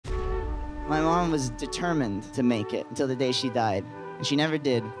My mom was determined to make it until the day she died, and she never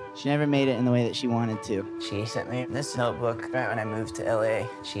did. She never made it in the way that she wanted to. She sent me this notebook right when I moved to LA.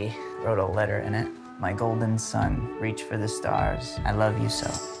 She wrote a letter in it. My golden son, reach for the stars. I love you so.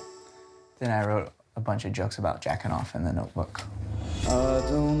 Then I wrote a bunch of jokes about jacking off in the notebook.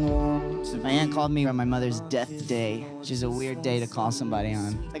 My aunt called me on my mother's death day, which is a weird day to call somebody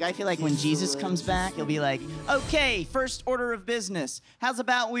on. Like, I feel like when Jesus comes back, he'll be like, okay, first order of business. How's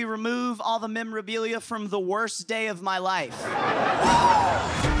about we remove all the memorabilia from the worst day of my life?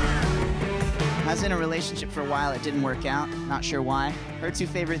 I was in a relationship for a while. It didn't work out. Not sure why. Her two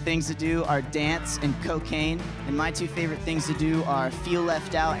favorite things to do are dance and cocaine. And my two favorite things to do are feel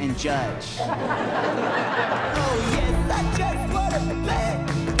left out and judge. Oh, yes, I just want to play.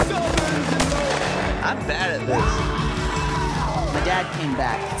 I'm bad at this. My dad came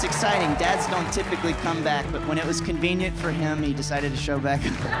back. It's exciting. Dads don't typically come back, but when it was convenient for him, he decided to show back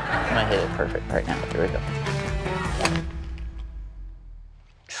up. I'm gonna hit it perfect right now. Here we go.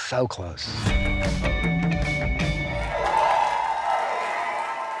 So close.